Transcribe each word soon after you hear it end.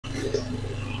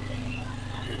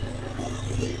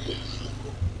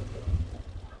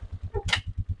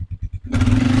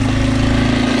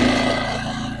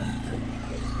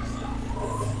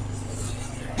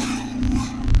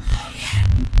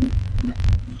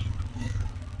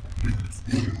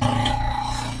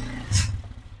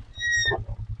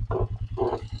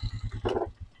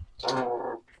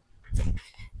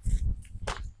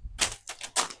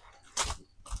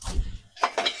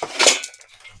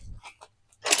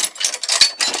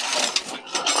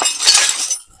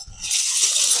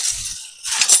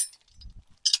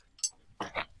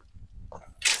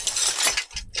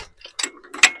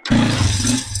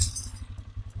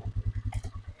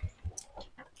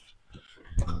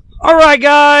All right,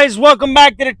 guys, welcome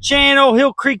back to the channel,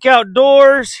 Hill Creek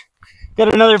Outdoors.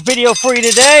 Got another video for you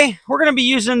today. We're going to be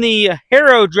using the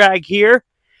Harrow drag here,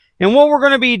 and what we're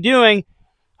going to be doing,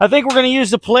 I think we're going to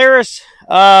use the Polaris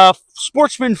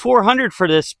Sportsman 400 for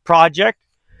this project.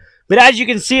 But as you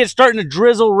can see, it's starting to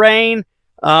drizzle rain.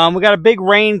 We got a big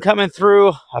rain coming through,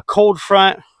 a cold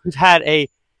front. We've had a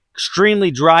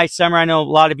extremely dry summer. I know a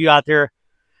lot of you out there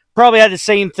probably had the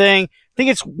same thing. I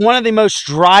think it's one of the most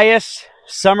driest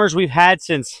summers we've had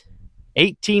since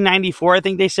 1894, I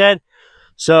think they said.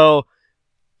 So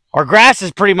our grass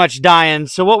is pretty much dying.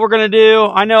 So what we're going to do,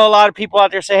 I know a lot of people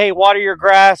out there say, hey, water your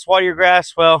grass, water your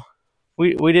grass. Well,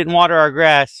 we didn't water our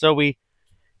grass, so we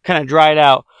kind of dried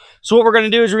out. So what we're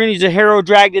going to do is we're going to use a Harrow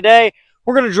drag today.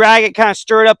 We're going to drag it, kind of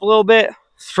stir it up a little bit,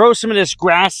 throw some of this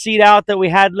grass seed out that we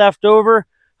had left over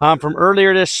from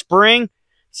earlier this spring,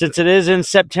 since it is in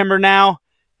September now,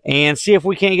 and see if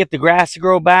we can't get the grass to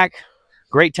grow back.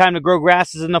 Great time to grow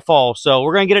grasses in the fall. So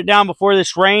we're going to get it down before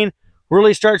this rain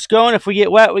really starts going. If we get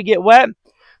wet, we get wet.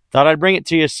 Thought I'd bring it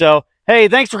to you. So, hey,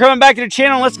 thanks for coming back to the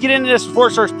channel. Let's get into this before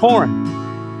it starts pouring.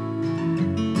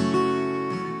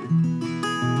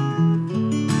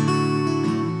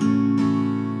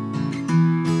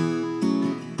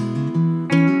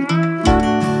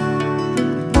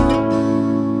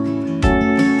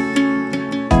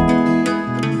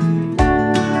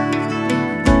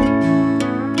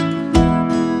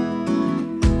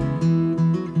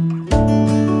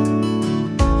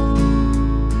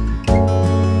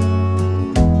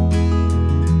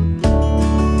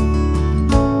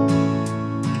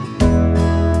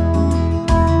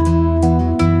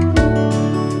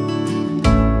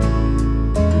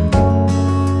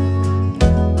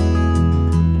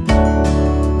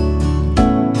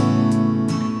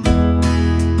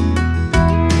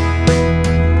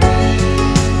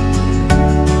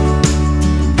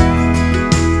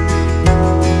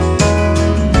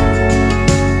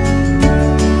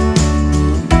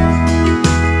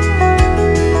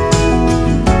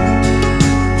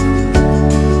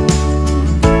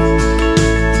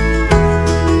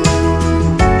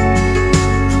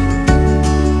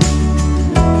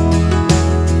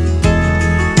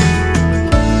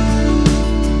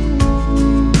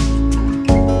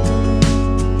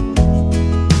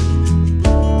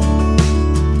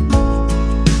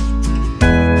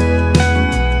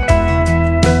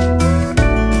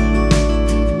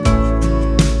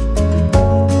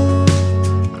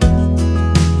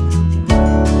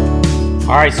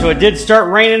 All right, so it did start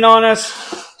raining on us.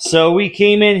 So we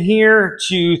came in here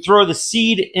to throw the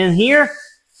seed in here.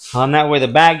 That way the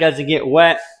bag doesn't get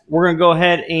wet. We're gonna go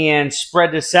ahead and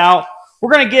spread this out. We're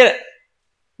gonna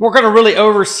really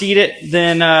overseed it.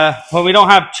 Then, well, we don't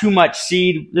have too much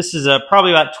seed. This is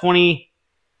probably about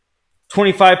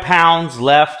 25 pounds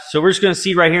left. So we're just gonna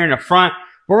seed right here in the front.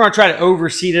 We're gonna try to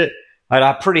overseed it at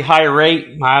a pretty high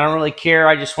rate. I don't really care.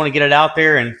 I just want to get it out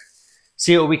there and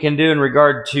see what we can do in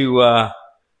regard to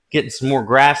getting some more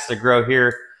grass to grow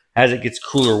here as it gets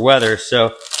cooler weather.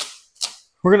 So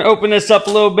we're going to open this up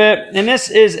a little bit. And this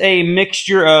is a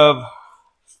mixture of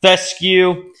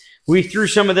fescue. We threw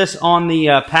some of this on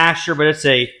the pasture, but it's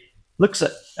looks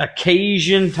like a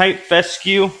Cajun type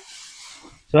fescue.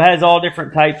 So it has all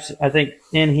different types, I think,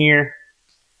 in here.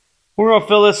 We're going to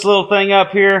fill this little thing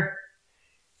up here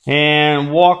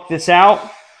and walk this out.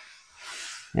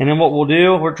 And then what we'll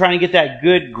do, we're trying to get that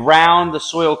good ground, the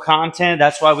soil content.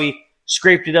 That's why we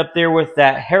scraped it up there with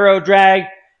that Harrow drag.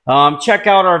 Check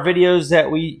out our videos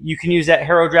that you can use that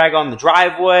Harrow drag on the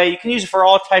driveway. You can use it for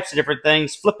all types of different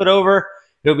things. Flip it over.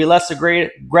 It'll be less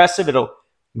aggressive. It'll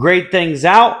grade things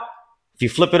out. If you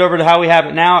flip it over to how we have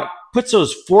it now, it puts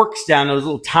those forks down, those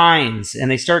little tines, and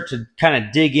they start to kind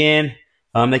of dig in.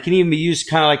 They can even be used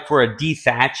kind of like for a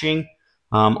dethatching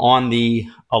on the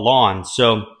lawn.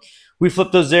 So we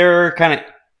flipped those there, kind of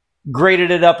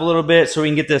graded it up a little bit so we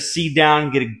can get the seed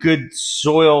down, get a good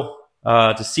soil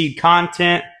to seed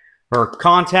content or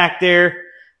contact there.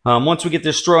 Once we get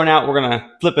this thrown out, we're going to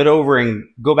flip it over and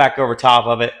go back over top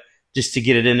of it just to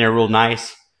get it in there real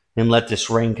nice and let this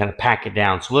rain kind of pack it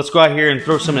down. So let's go out here and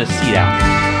throw some of the seed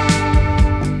out.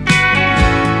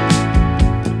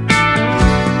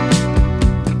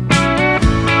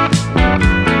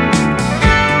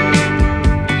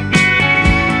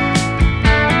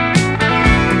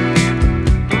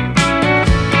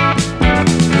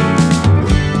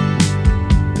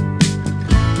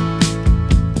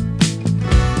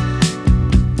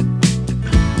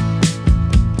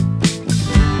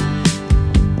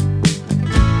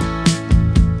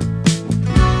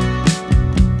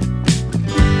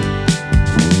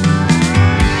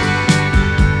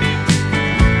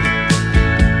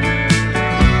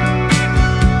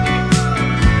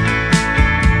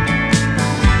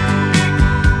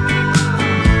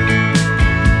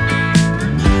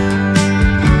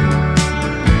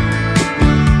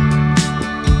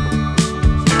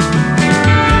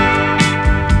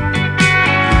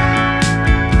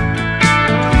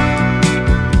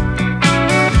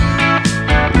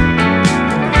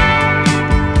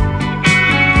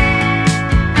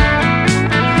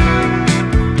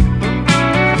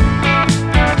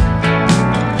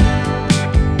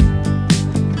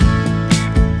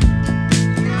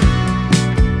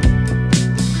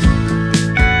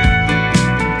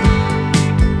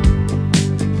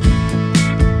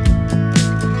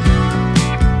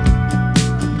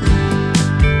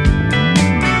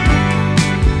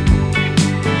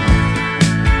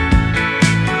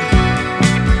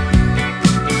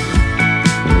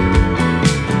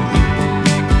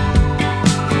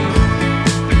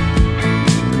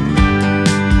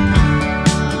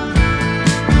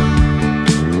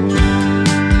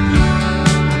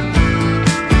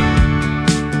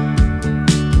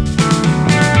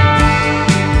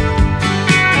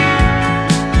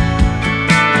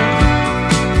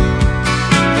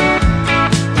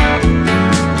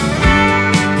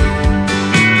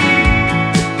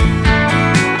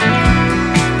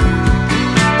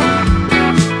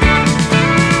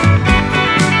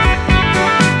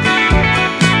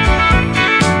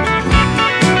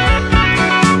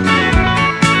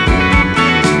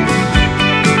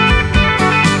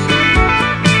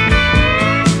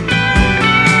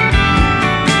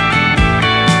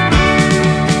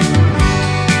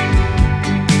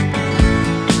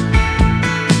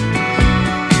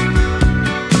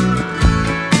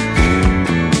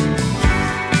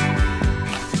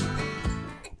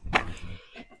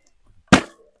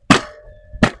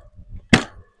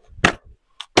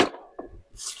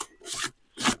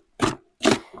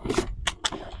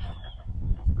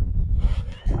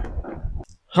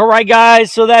 All right,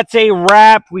 guys, so that's a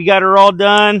wrap. We got her all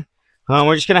done.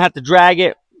 We're just going to have to drag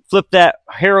it, flip that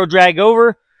harrow drag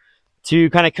over to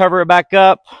kind of cover it back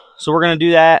up. So we're going to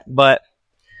do that, but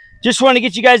just wanted to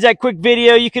get you guys that quick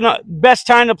video. You can, best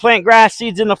time to plant grass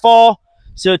seeds in the fall,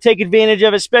 so take advantage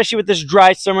of it, especially with this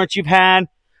dry summer that you've had.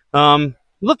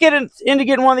 Look at it into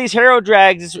getting one of these harrow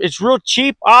drags. It's real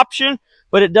cheap option,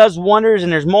 but it does wonders,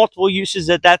 and there's multiple uses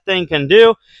that that thing can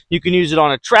do. You can use it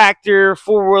on a tractor,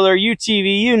 four-wheeler,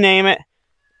 UTV, you name it.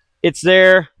 It's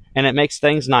there, and it makes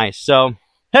things nice. So,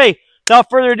 hey, without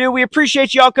further ado, we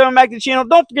appreciate y'all coming back to the channel.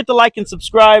 Don't forget to like and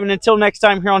subscribe, and until next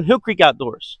time here on Hill Creek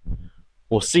Outdoors,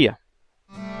 we'll see ya.